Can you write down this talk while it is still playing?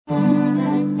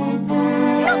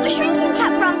Not the shrinking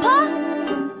cap, Grandpa!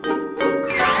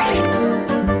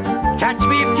 Catch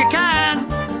me if you can!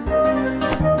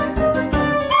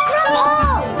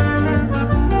 Grandpa!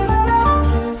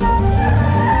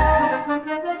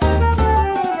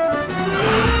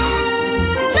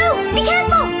 No! Be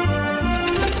careful!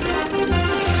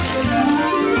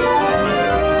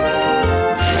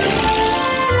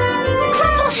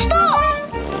 Grandpa, stop!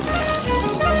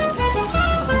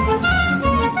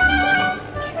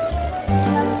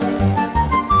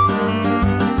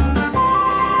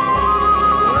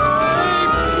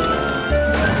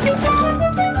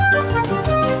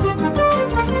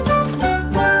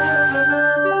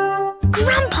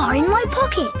 Grandpa in my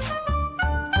pocket!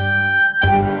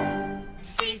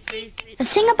 The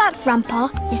thing about Grandpa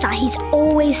is that he's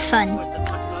always fun.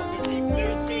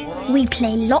 We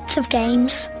play lots of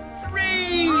games.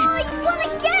 Three! Oh, you won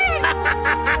again!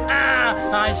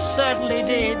 I certainly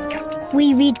did, Captain.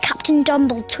 We read Captain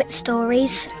Dumbledore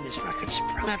stories. Tennis racket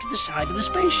sprung out of the side of the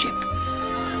spaceship.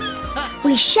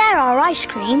 We share our ice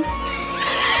cream.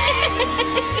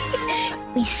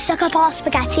 We suck up our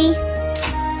spaghetti.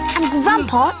 And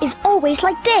Grandpa is always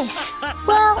like this.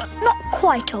 Well, not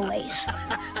quite always.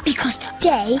 Because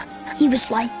today, he was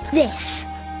like this.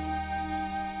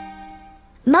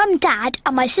 Mum, Dad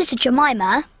and my sister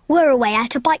Jemima were away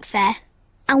at a bike fair.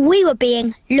 And we were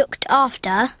being looked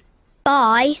after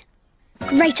by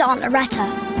Great Aunt Loretta,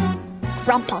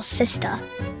 Grandpa's sister.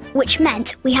 Which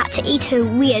meant we had to eat her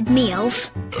weird meals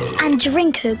and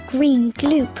drink her green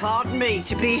gloop. Pardon me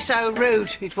to be so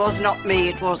rude. It was not me,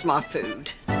 it was my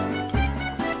food.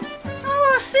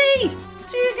 Oh, I see.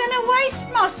 So you're going to waste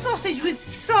my sausage with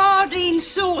sardine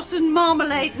sauce and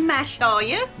marmalade mash, are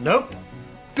you? Nope.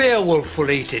 Beowulf will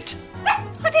eat it.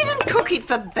 I didn't cook it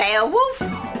for Beowulf.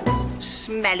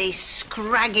 Smelly,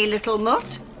 scraggy little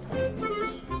mutt.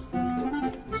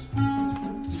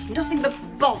 There's nothing but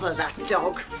bother, that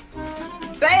dog.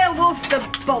 Beowulf the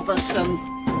bothersome.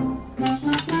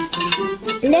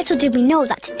 Little did we know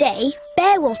that today,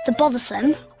 Beowulf the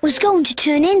Bothersome was going to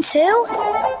turn into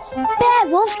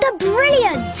Beowulf the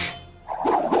Brilliant!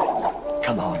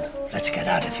 Come on, let's get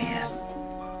out of here.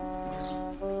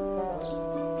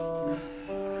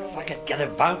 If I could get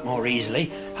about more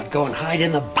easily, I'd go and hide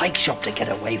in the bike shop to get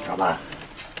away from her.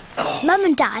 Mum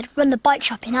and Dad run the bike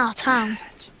shop in our town.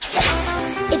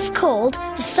 It's called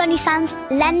the Sunny Sands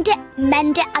Lend It,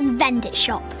 Mend It and Vend It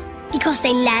shop because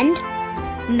they lend,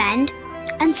 mend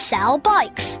and sell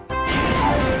bikes.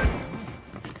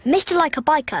 Mr. Like a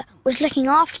Biker was looking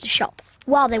after the shop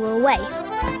while they were away.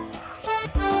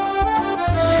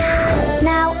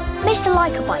 Now, Mr.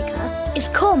 Like a Biker is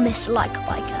called Mr. Like a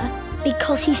Biker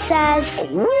because he says,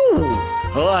 Ooh,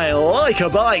 I like a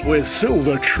bike with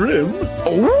silver trim.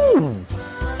 Ooh,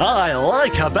 I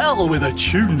like a bell with a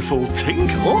tuneful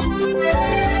tinkle.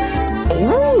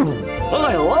 Ooh,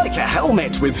 I like a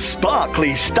helmet with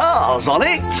sparkly stars on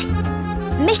it.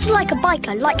 Mr. Like a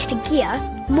Biker likes the gear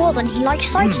more than he likes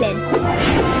cycling.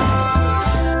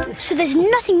 So there's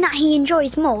nothing that he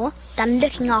enjoys more than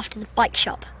looking after the bike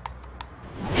shop.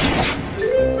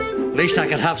 At least I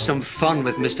could have some fun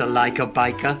with Mr. Like a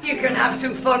Biker. You can have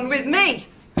some fun with me.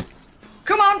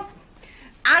 Come on,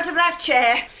 out of that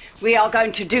chair. We are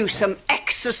going to do some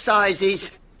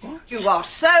exercises. You are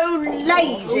so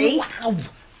lazy.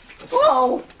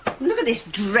 Oh, look at this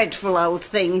dreadful old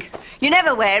thing. You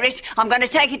never wear it. I'm going to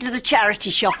take it to the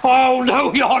charity shop. Oh,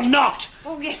 no, you're not!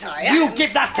 Oh, yes, I am. You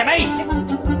give that to me!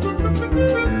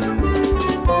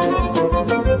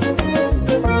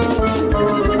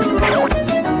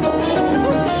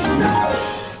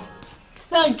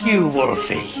 Thank you,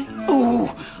 Wolfie. Ooh,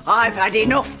 I've had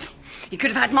enough. You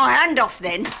could have had my hand off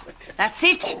then. That's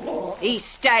it. He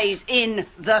stays in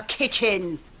the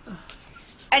kitchen.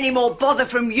 Any more bother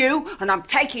from you, and I'm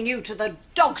taking you to the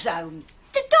dog zone.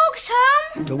 The dog's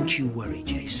home! Don't you worry,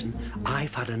 Jason.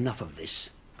 I've had enough of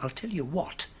this. I'll tell you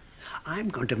what. I'm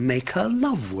going to make her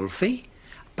love Wolfie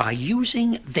by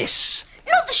using this.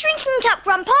 Not the shrinking cap,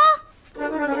 Grandpa!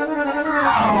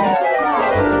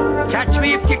 Catch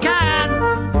me if you can!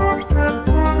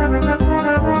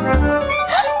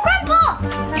 Grandpa!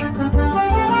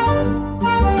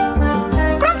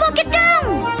 Grandpa, get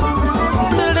down!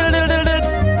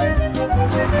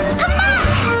 Come back!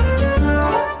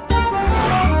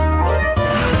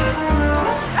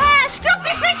 Stop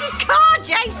this wretched car,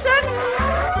 Jason!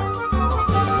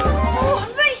 Oh,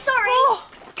 I'm very sorry.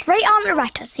 Great Aunt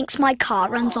Loretta thinks my car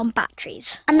runs on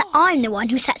batteries and that I'm the one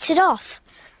who sets it off,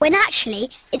 when actually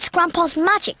it's Grandpa's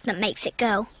magic that makes it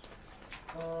go.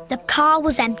 The car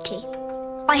was empty.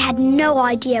 I had no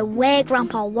idea where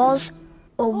Grandpa was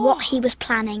or what he was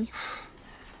planning.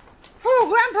 Oh,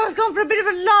 Grandpa's gone for a bit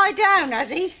of a lie down, has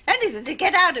he? Anything to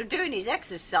get out of doing his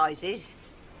exercises.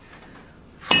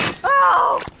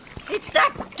 Oh, it's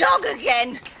that dog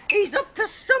again. He's up to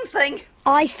something.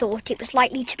 I thought it was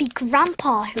likely to be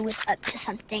Grandpa who was up to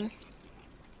something.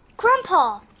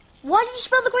 Grandpa, why did you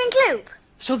spill the green gloop?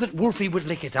 So that Wolfie would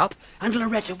lick it up and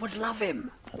Loretta would love him.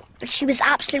 But she was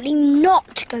absolutely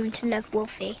not going to love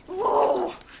Wolfie.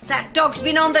 Oh, that dog's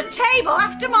been on the table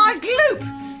after my gloop.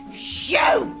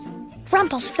 Shoo!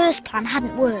 Grandpa's first plan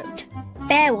hadn't worked.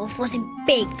 Beowulf was in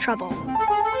big trouble.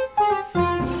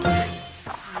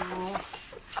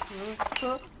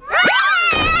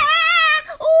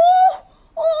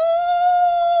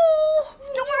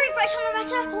 Don't worry, Grace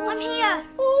Loretta. I'm here.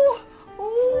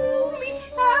 Oh, me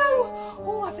toe.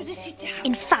 Oh, I better sit down.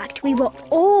 In fact, we were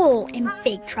all in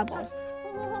big trouble.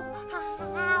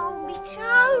 Oh, me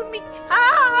toe.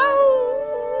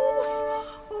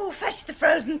 Oh, fetch the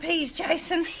frozen peas,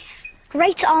 Jason.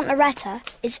 Great Aunt Loretta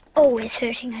is always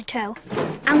hurting her toe.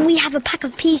 And we have a pack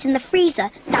of peas in the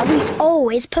freezer that we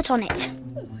always put on it.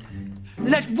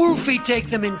 Let Wolfie take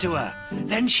them into her.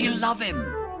 Then she'll love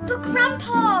him. But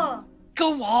Grandpa!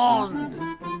 Go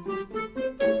on.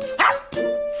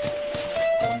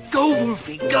 Go,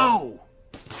 Wolfie, go.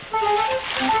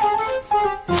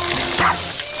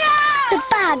 The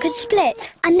bag had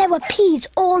split and there were peas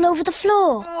all over the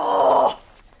floor. Oh,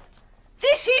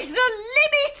 this is the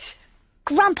limit.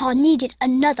 Grandpa needed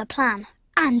another plan,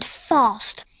 and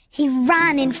fast. He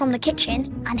ran in from the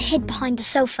kitchen and hid behind the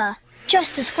sofa,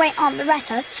 just as Great Aunt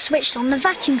Loretta switched on the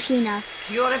vacuum cleaner.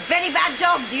 You're a very bad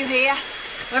dog, do you hear?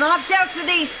 When I've dealt with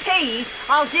these peas,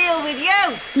 I'll deal with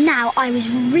you. Now I was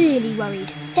really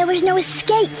worried. There was no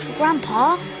escape for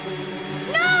Grandpa.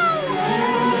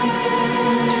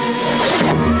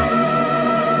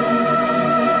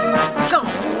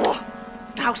 Oh,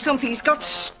 now something's got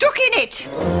stuck in it.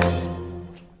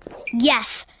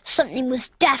 Yes, something was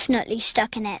definitely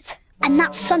stuck in it. And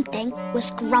that something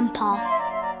was Grandpa.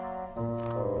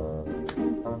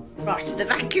 Right, the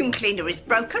vacuum cleaner is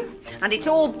broken, and it's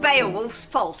all Beowulf's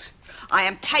fault. I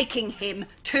am taking him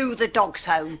to the dog's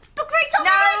home. But Great Aunt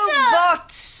No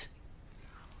buts!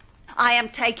 I am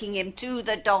taking him to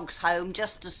the dog's home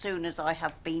just as soon as I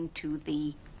have been to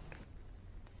the...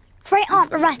 Great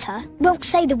Aunt Loretta won't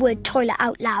say the word toilet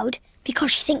out loud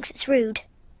because she thinks it's rude.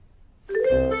 The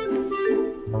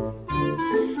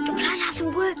plan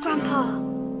hasn't worked, Grandpa.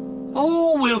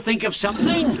 Oh, we'll think of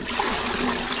something.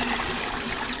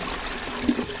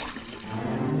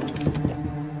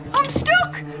 I'm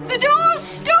stuck! The door's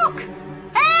stuck!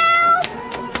 Help!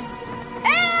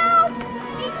 Help!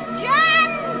 It's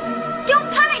jammed! Don't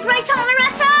panic, Great Aunt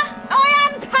Loretta! I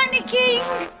am panicking!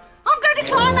 I'm going to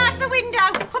climb out the window.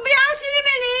 I'll be out in a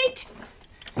minute.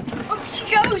 Up she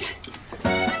goes.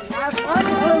 Out I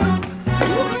go.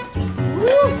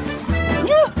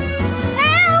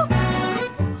 Help!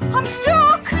 I'm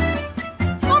stuck!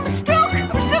 I'm stuck!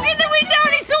 I'm stuck in the window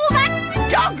and it's all that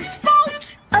dog's fault!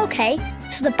 OK,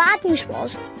 so the bad news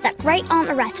was that Great Aunt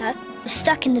Loretta was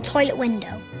stuck in the toilet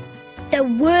window. The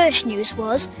worst news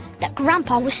was that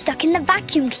Grandpa was stuck in the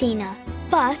vacuum cleaner.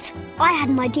 But I had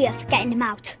an idea for getting him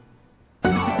out.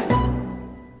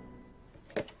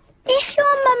 If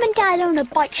your mum and dad own a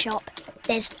bike shop,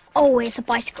 there's always a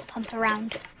bicycle pump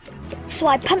around. So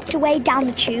I pumped away down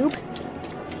the tube,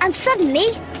 and suddenly...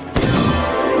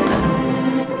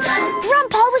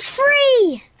 Grandpa was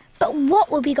free! But what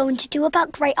were we going to do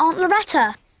about Great Aunt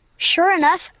Loretta? Sure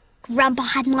enough, Grandpa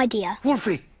had an idea.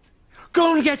 Wolfie,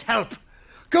 go and get help.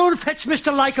 Go and fetch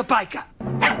Mr. Like a Biker.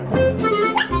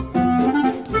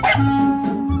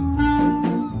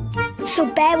 So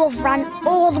Beowulf ran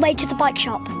all the way to the bike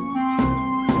shop.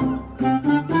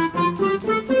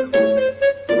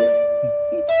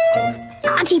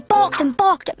 And he barked and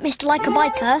barked at Mr. Like a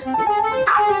Biker.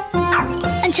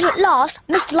 Until at last,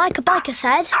 Mr. Like a Biker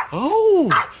said...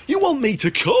 Oh, you want me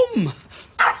to come?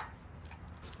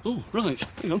 Oh, right,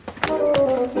 hang on.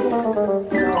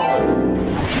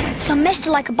 So Mr.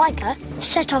 Like a Biker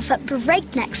set off at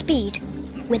breakneck speed,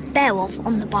 with Beowulf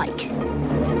on the bike.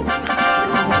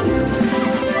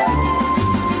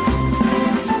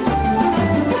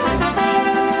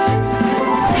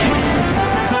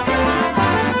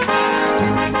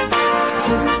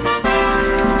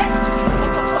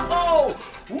 Oh,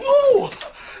 whoa!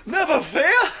 Never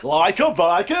fear, Like a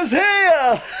Biker's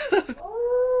here!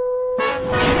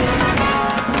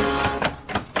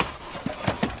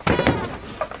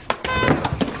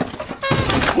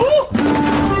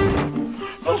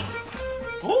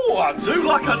 I do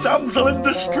like a damsel in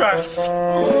distress.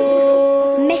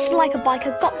 Mr. Like a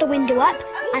Biker got the window up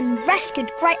and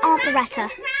rescued Great Aunt Loretta.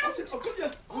 That's it, I've got you.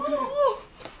 Oh,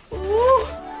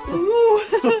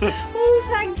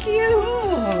 thank you.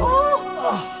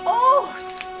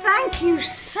 Thank you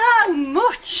so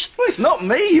much. Well, it's not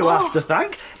me you have to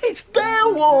thank. It's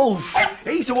Beowulf.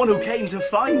 He's the one who came to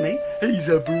find me. He's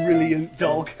a brilliant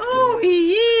dog. Oh,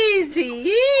 he is.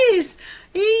 He is.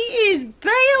 He is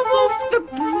Beowulf the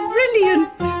Brilliant.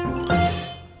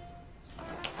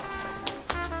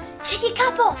 Take your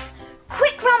cap off!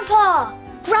 Quick, Grandpa!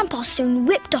 Grandpa soon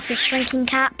whipped off his shrinking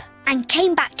cap and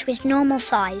came back to his normal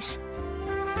size.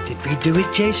 Did we do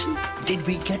it, Jason? Did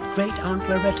we get Great Aunt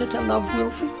Loretta to love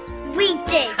Wolfie? We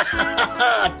did!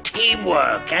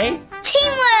 Teamwork, eh?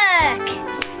 Teamwork!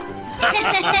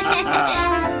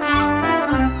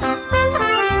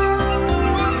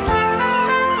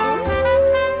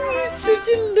 He's such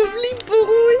a lovely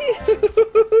boy.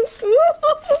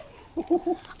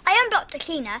 I unblocked the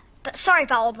cleaner, but sorry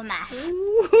about all the mess.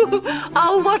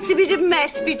 Oh, what's a bit of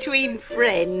mess between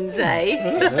friends, eh?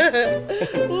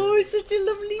 Oh, he's such a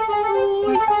lovely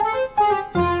boy.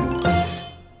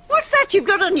 What's that you've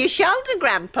got on your shoulder,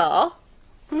 Grandpa?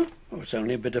 Oh, it's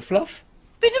only a bit of fluff.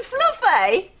 Bit of fluff,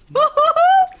 eh?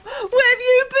 Where have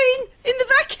you been? In the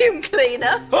vacuum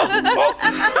cleaner?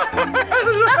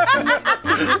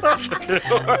 That's a good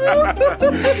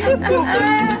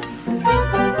one.